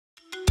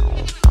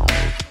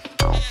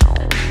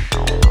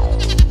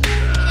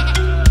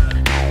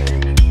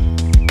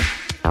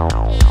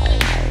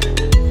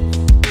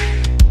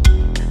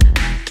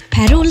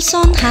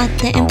Olsson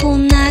hade en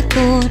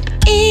bonnagård,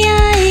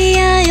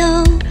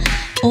 e-a-e-a-jo.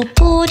 Och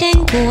på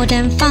den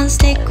gården fanns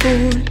det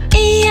kor,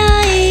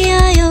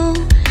 e-a-e-a-jo.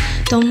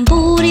 De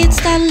bor i ett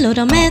stall och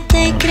de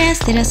äter gräs,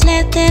 deras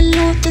läte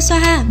låter så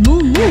här,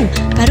 mo-mo.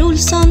 Per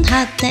Olsson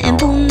hade en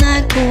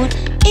bonnagård,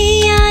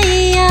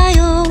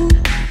 e-a-e-a-jo.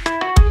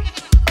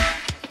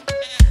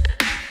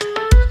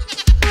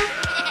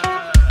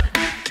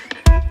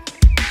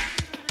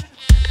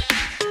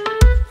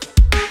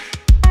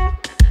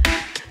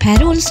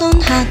 Per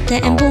Olsson hade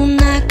en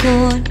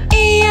bonnagård,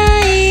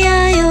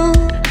 e-a-e-a-jo.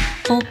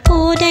 Och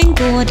på den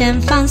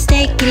gården fanns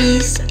det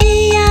gris,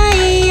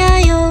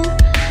 e-a-e-a-jo.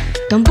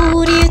 De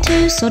bor i ett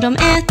hus och de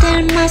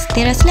äter mask,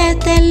 deras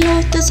läte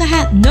låter så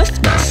här, nuff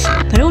nuff.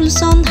 Per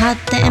Olsson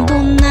hade en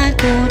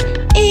bonnagård,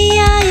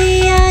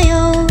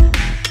 e-a-e-a-jo.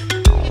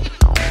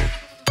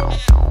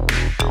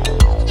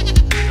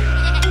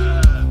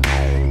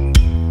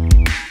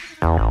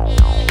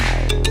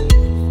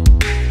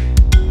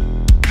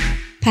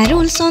 Per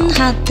Olsson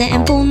hade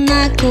en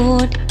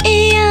bonnagård,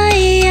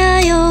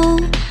 e-a-e-a-jo.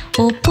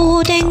 Och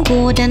på den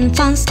gården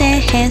fanns det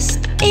häst,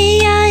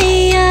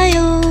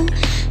 e-a-e-a-jo.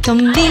 De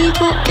vill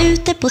gå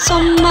ute på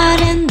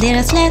sommaren,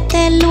 deras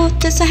läte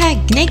låter så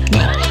här, gnägg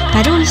gnägg.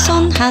 Per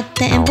Olsson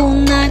hade en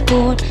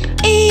bonnagård,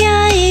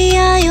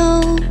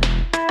 e-a-e-a-jo.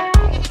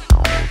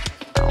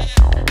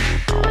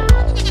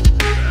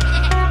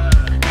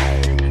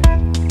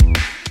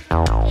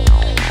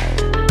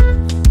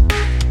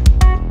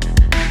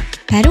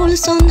 Per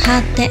Olsson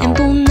hade en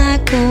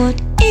bonnagård,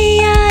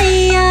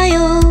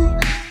 e-a-e-a-jo.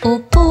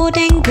 Och på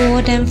den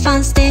gården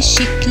fanns det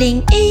kyckling,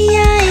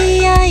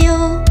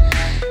 e-a-e-a-jo.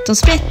 De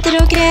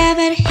sprätter och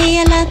gräver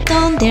hela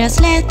dagen, deras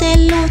läte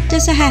låter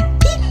så här,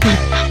 pip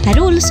pip. Per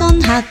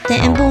Olsson hade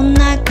en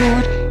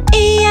bonnagård,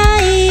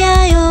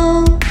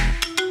 e-a-e-a-jo.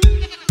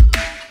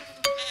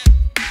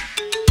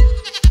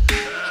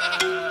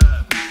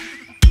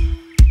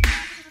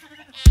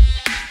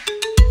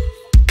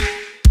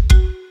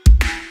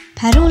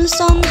 Per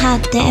Olsson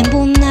hade en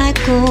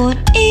bonnagård,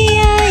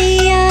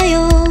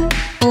 e-a-e-a-jo.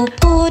 Och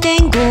på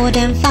den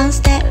gården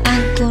fanns det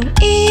ankor,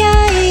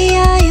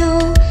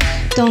 e-a-e-a-jo.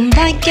 De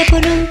vaggar på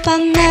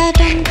rumpan när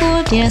de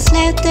går, deras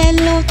läte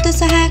låter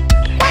så här.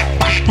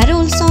 Per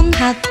Olsson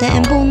hade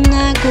en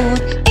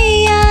bonnagård,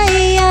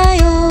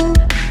 e-a-e-a-jo.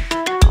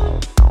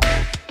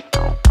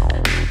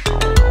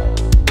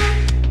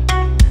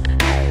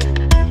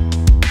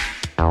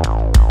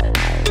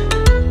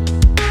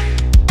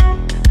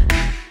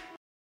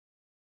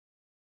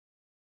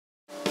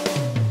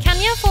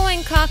 Kan jag få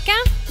en kaka?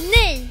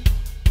 Nej.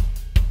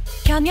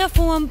 Kan jag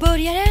få en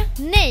burgare?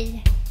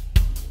 Nej.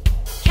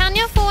 Kan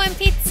jag få en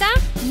pizza?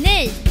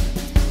 Nej.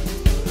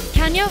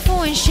 Kan jag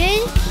få en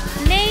shake?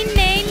 Nej,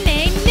 nej,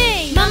 nej,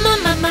 nej. Mamma,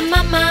 mamma,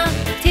 mamma,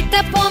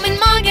 titta på min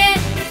mage.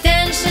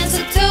 Den känns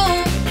så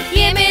tom.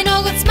 Ge mig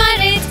något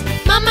smarrigt.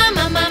 Mamma,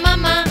 mamma,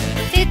 mamma,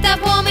 titta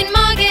på min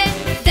mage.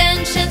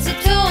 Den känns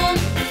så tom.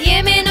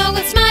 Ge mig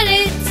något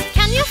smarrigt.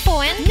 Kan jag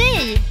få en?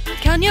 Nej.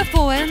 Kan jag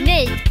få en?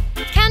 Nej.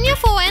 Kan jag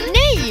få en?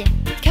 Nej.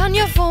 Kan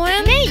jag få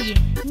en? Nej.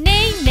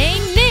 Nej,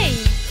 nej, nej.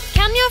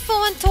 Kan jag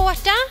få en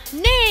tårta?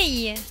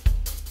 Nej.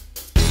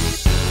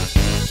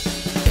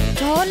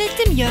 Ta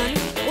lite mjölk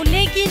och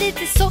lägg i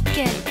lite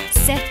socker.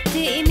 Sätt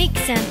det i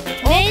mixen.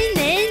 Nej,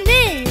 nej,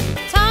 nej.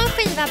 Ta en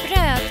skiva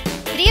bröd.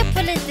 Drep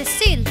på lite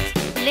sylt.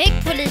 Lägg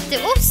på lite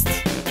ost.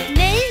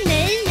 Nej,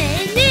 nej,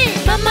 nej, nej.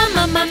 Mamma,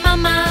 mamma,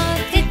 mamma,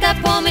 titta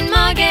på min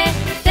mage.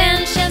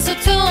 Den känns så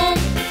tom.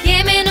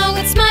 Ge mig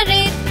något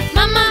smarrigt.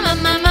 Mamma,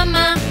 mamma,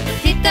 mamma,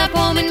 titta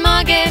på min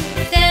mage.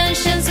 Den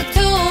känns så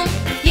tom.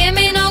 Ge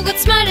mig något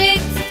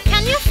smarrigt.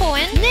 Kan jag få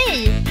en?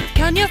 Nej.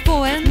 Kan jag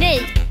få en?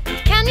 Nej.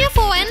 Kan jag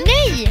få en?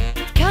 Nej.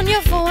 Kan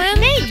jag få en?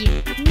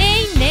 Nej.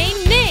 Nej, nej,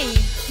 nej.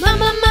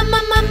 Mamma, mamma,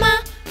 mamma,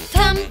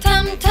 tam,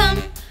 tam,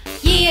 tam.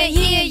 Yeah.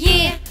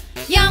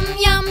 Yum,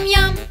 yum,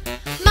 yum.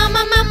 Mamma,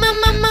 mamma,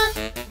 mamma,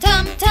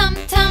 tam, tam,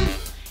 tam.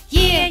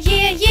 Yeah.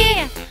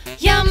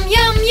 Yum,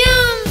 yum,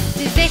 yum.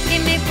 Du väcker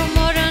mig på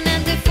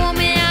morgonen, du får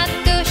mig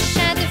att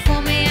duscha. Du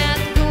får mig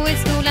att gå i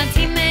skolan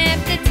timme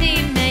efter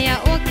timme. Jag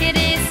åker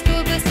i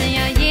skolbussen,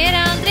 jag ger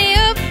aldrig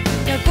upp.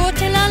 Jag går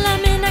till alla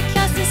mina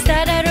klasser,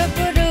 städar upp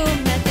på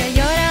rummet. Jag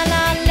gör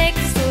alla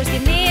läxor,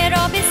 skriv ner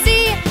ABC.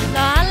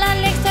 La alla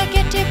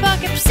leksaker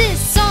tillbaka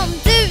precis som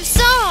du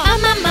sa.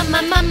 Mamma,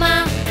 mamma,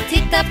 mamma,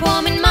 titta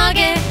på min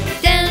mage.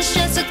 Den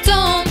känns så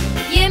tom.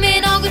 Ge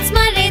mig något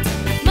smarrigt.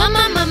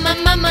 Mamma, mamma,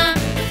 mamma,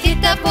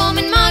 titta på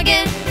min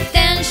mage.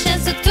 Den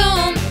känns så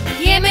tom.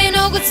 Ge mig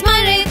något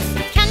smarrigt.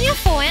 Kan jag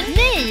få en?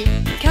 Nej.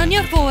 Kan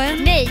jag få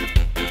en? Nej.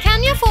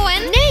 Kan jag få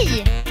en?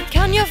 Nej.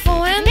 Kan jag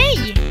få en?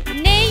 Nej.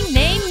 Nej,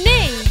 nej,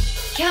 nej.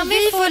 Kan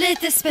vi få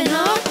lite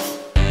spenat?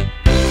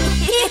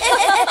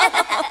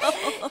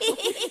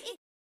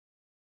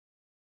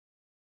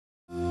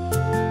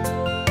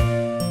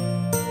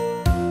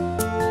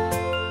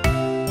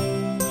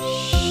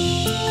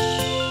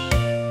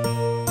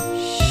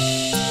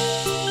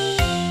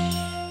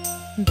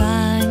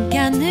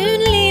 Vagga nu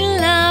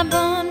lilla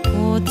barn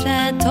på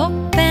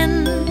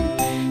trädtoppen.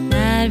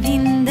 När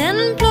vinden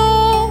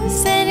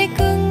blåser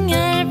gungar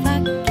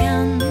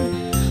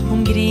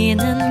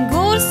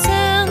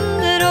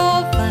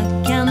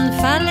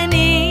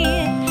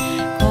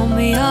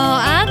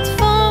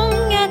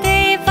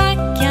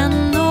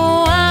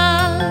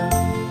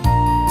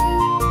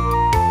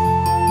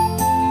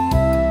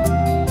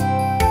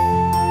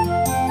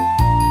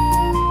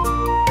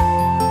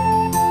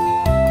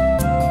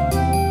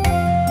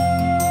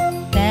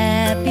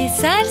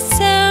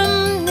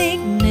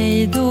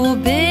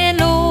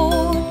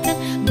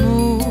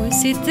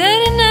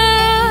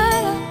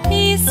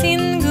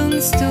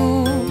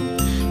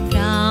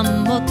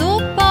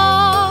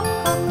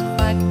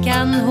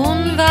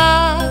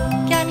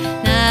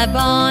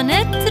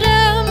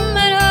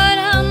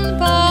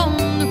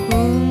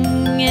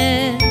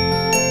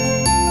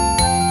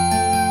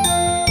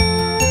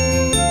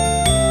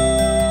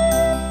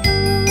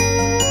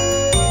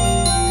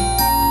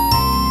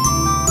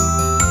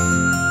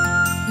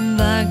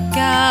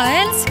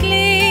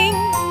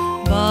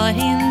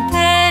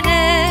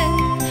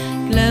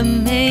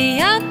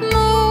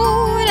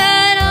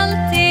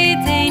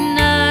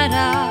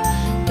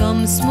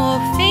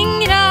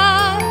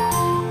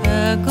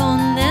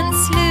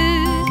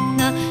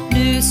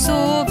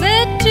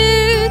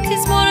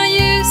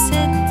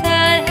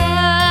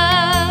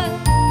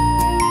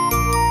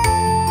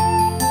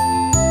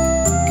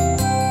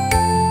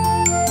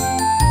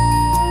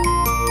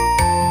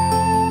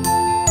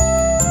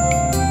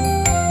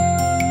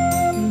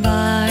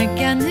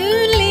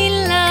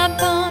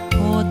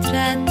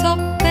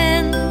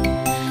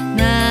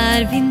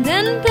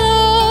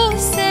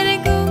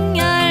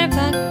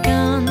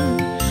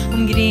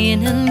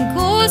gardinen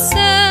går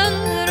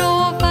sönder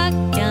och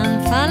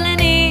vaggan faller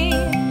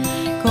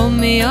ner,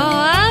 kommer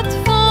jag att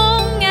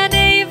fånga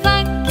dig i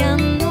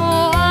vaggan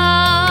och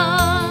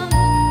an.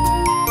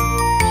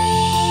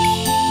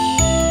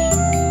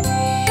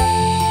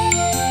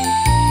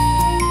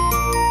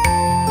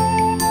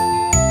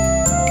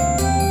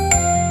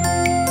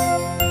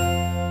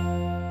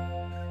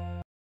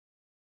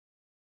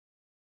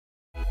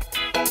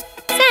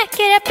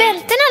 Säkra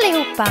bälten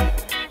allihopa!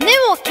 Nu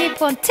åker vi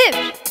på en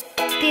tur.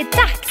 Det är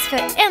dags för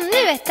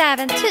ännu ett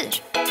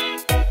äventyr.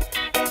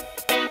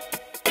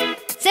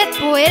 Sätt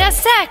på era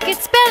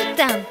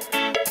säkerhetsbälten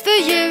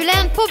för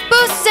hjulen på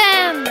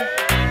bussen.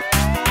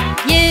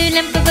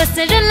 Hjulen på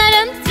bussen rullar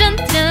runt,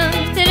 runt,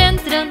 runt,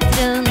 runt, runt,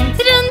 runt,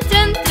 runt,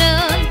 runt,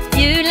 runt.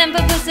 Hjulen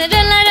på bussen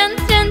rullar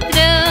runt, runt,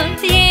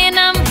 runt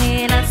genom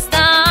hela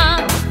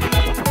stan.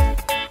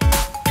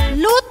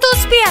 Låt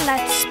oss spela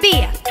ett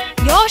spel.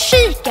 Jag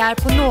kikar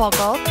på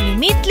något med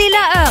mitt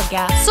lilla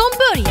öga som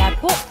börjar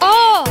på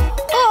A.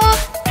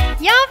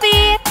 Jag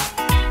vet!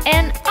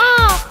 En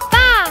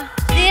apa!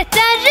 Det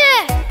är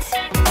rätt!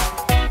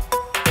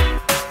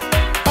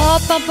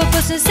 Apan på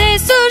bussen säger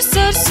surr,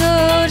 surr,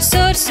 surr,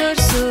 surr, surr,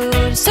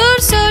 surr,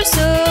 surr, surr,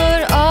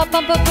 surr.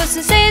 Apan på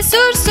bussen säger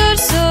surr, surr,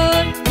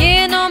 surr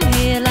genom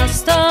hela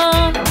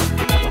stan.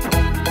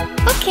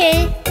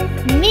 Okej,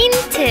 min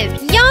tur.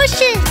 Jag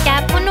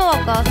kikar på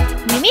något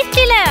med mitt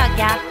lilla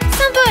öga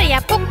som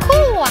börjar på K.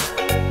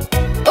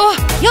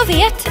 Jag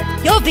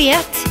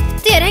vet!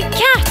 Det är en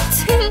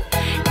katt!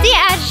 Det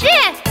är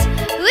rätt!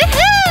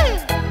 Woohoo!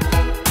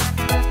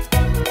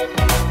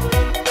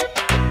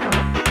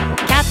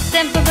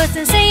 Katten på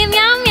bussen säger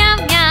mjau, mjau,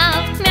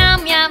 mjau, mjau,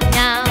 mjau,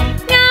 mjau,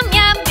 mjau,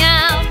 mjau,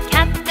 mjau.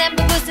 Katten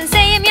på bussen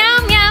säger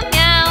mjau, mjau,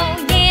 mjau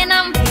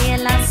genom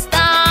hela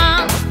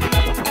stan.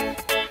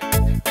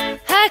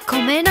 Här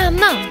kommer en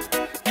annan.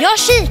 Jag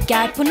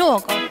kikar på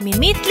något med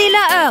mitt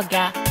lilla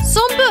öga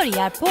som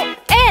börjar på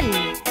L.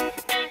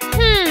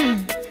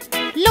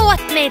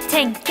 Låt mig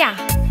tänka.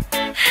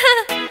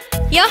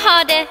 Jag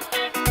har det.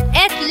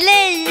 Ett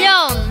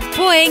lejon.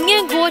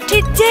 Poängen går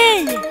till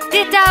dig.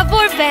 Det är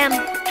vår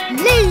vän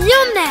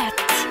Lejonet.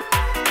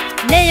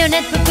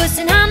 Lejonet på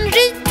bussen, han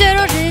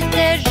ryter och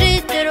ryter,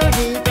 ryter och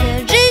ryter,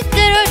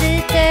 ryter och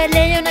ryter.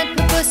 Lejonet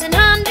på bussen,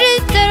 han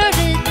ryter och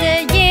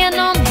ryter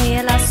genom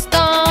hela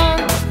stan.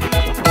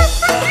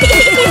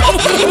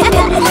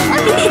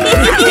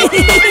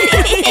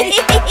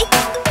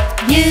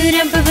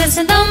 Djuren på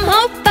bussen, de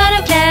hoppar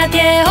av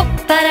glädje,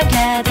 hoppar av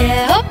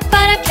glädje,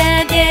 hoppar av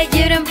glädje.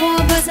 Djuren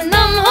på bussen,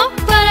 de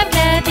hoppar av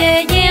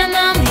glädje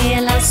genom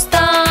hela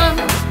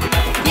stan.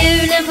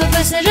 Hjulen på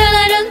bussen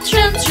rullar runt,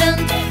 runt,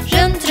 runt,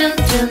 runt,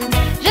 runt, runt,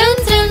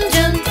 runt, runt,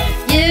 runt.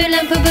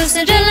 Hjulen på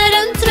bussen rullar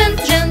runt,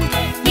 runt, runt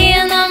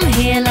genom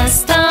hela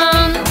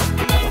stan.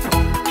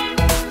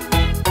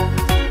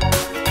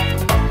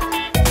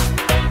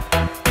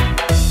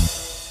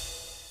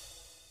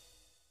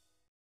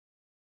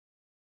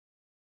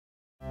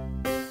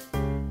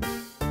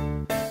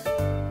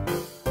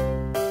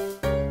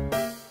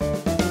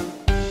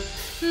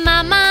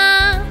 Mamma,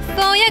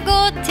 får jag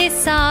gå till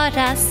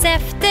Saras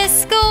efter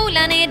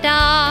skolan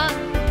idag?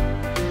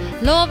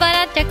 Lovar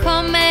att jag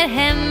kommer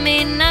hem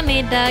innan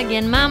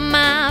middagen.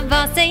 Mamma,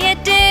 vad säger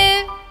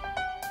du?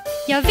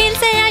 Jag vill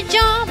säga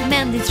ja,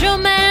 men ditt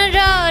rum är en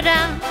röra.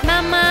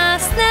 Mamma,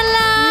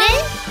 snälla.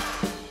 Nej.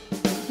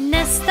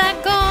 Nästa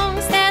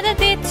gång städa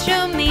ditt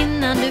rum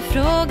innan du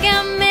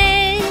frågar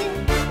mig.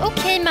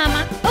 Okej, mamma,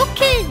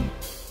 okej.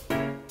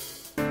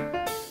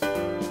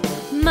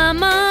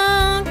 Mamma,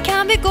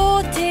 kan vi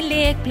gå till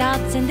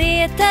lekplatsen?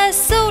 Det är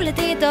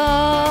soligt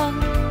idag.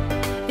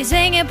 Vi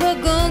svänger på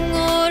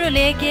gungor och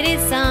leker i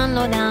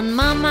sandlådan.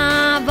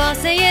 Mamma, vad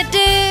säger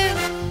du?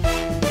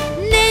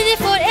 Nej,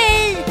 vi får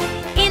ej,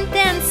 inte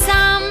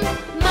ensam.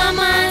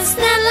 Mamma,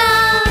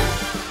 snälla.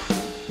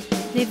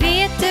 Det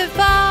vet du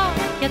vad,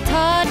 jag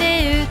tar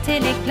dig ut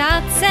till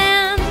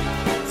lekplatsen.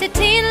 Se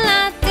till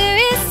att du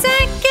är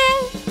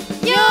säker.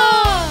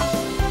 Ja!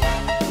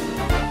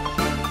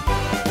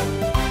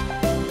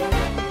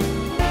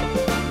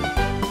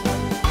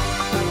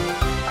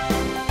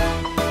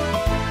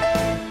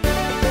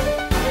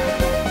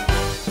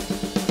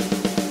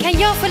 Kan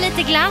jag få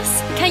lite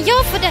glass? Kan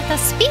jag få detta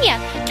spel?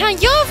 Kan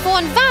jag få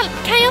en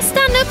valp? Kan jag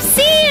stanna upp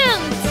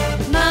sent?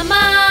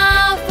 Mamma,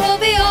 får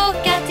vi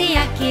åka till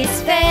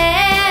Jackis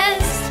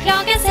fest?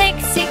 Klockan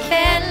 6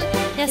 ikväll.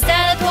 Jag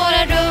städat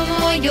våra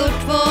rum och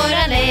gjort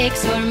våra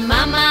läxor.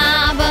 Mamma,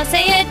 vad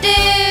säger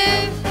du?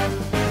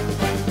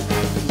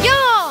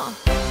 Ja!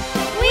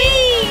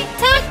 Oui,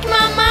 tack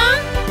mamma!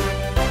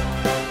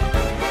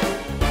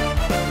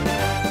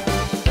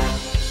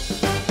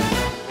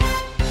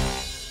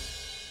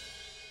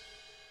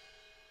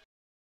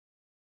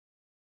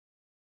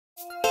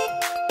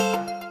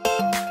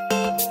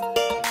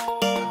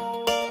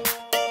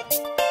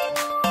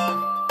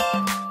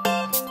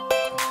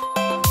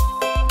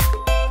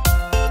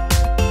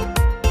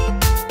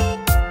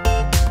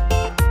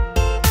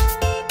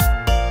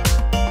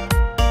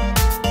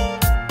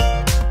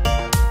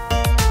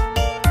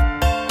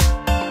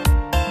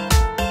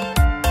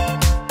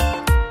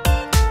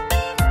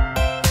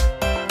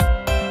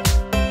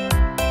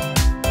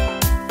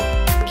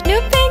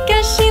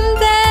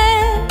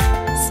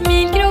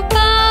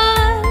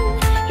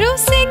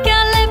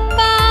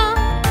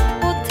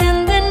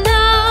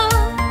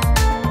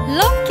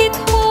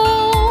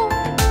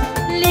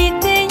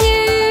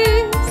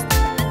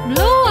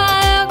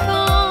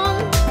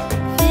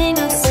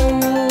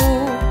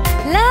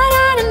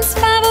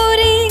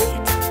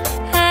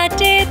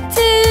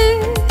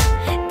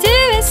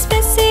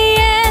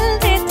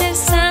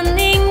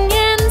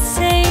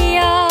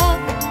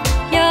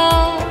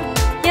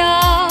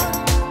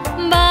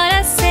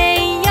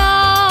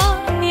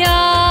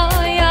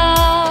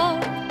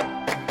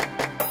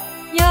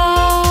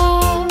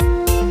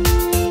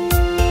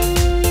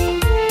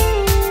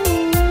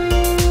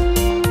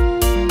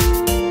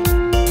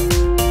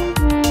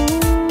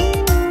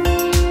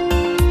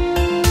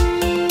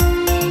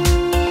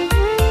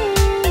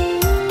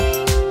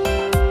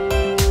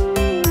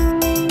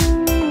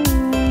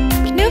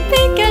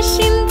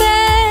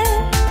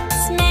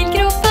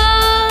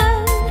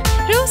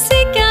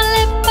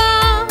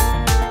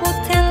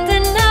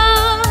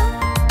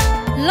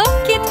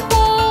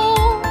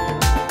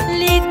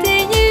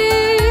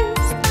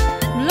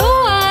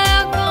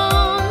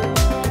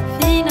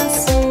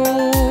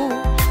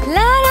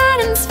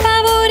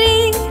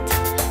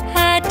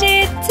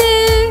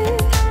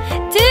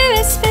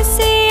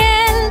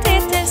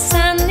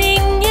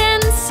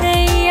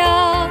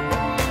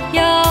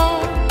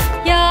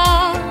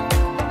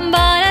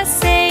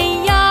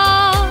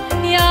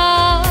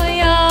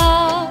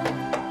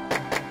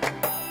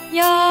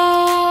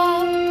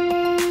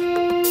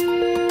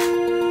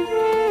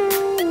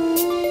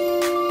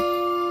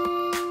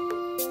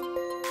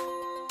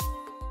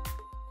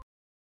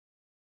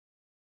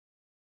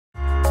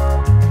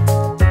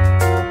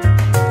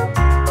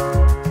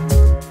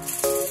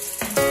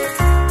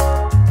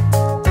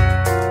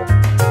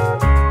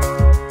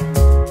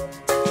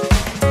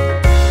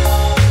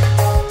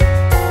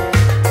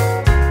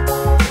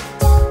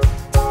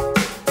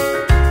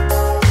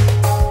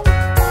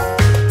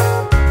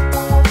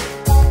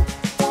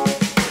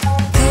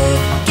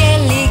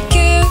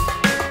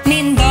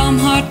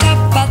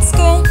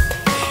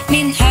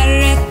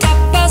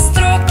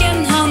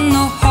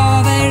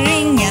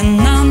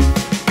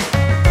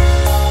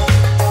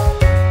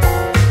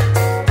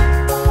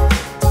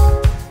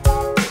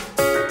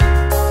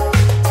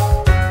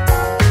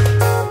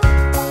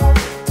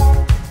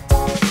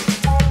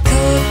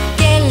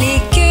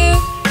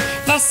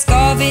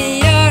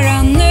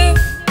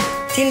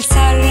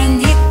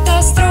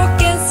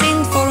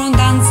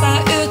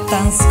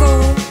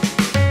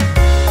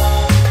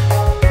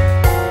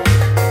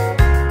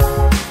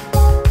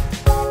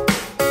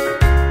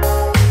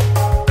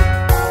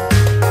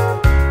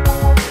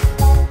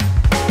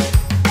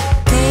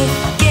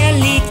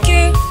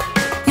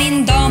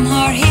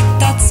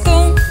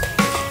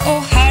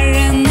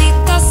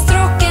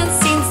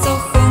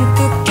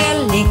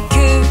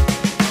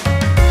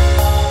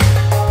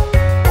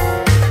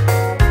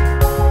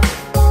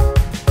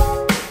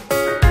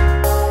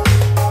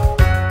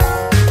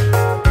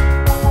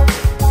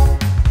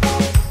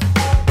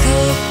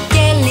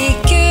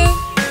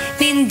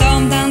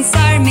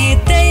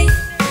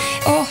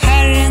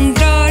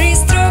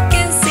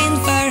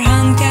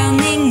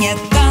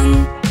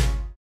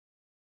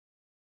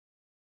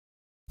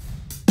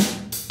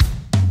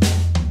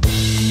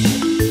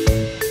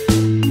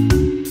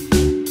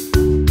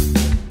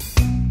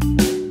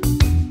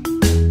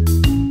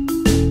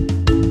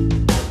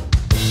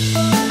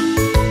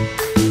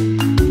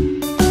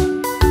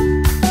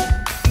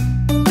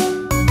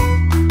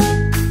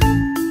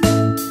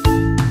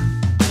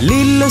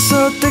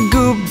 söte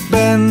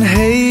gubben,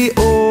 hej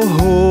och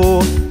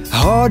hå.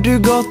 Har du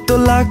gått och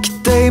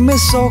lagt dig med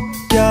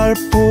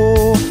sockar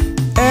på?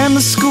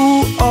 En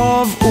sko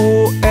av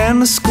och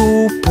en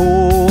sko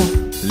på.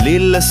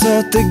 Lille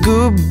söte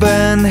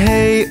gubben,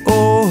 hej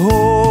och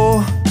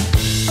hå.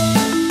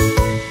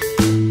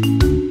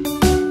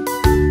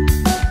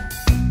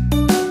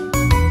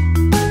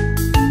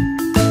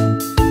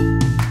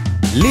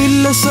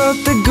 Lille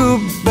söte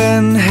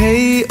gubben,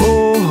 hej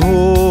och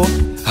hå.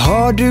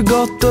 Har du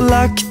gått och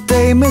lagt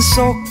dig med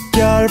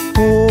sockar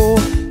på?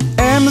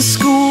 En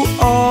sko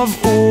av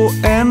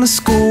och en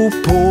sko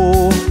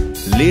på.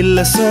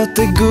 Lille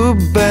söte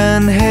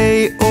gubben,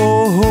 hej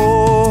och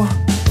hå.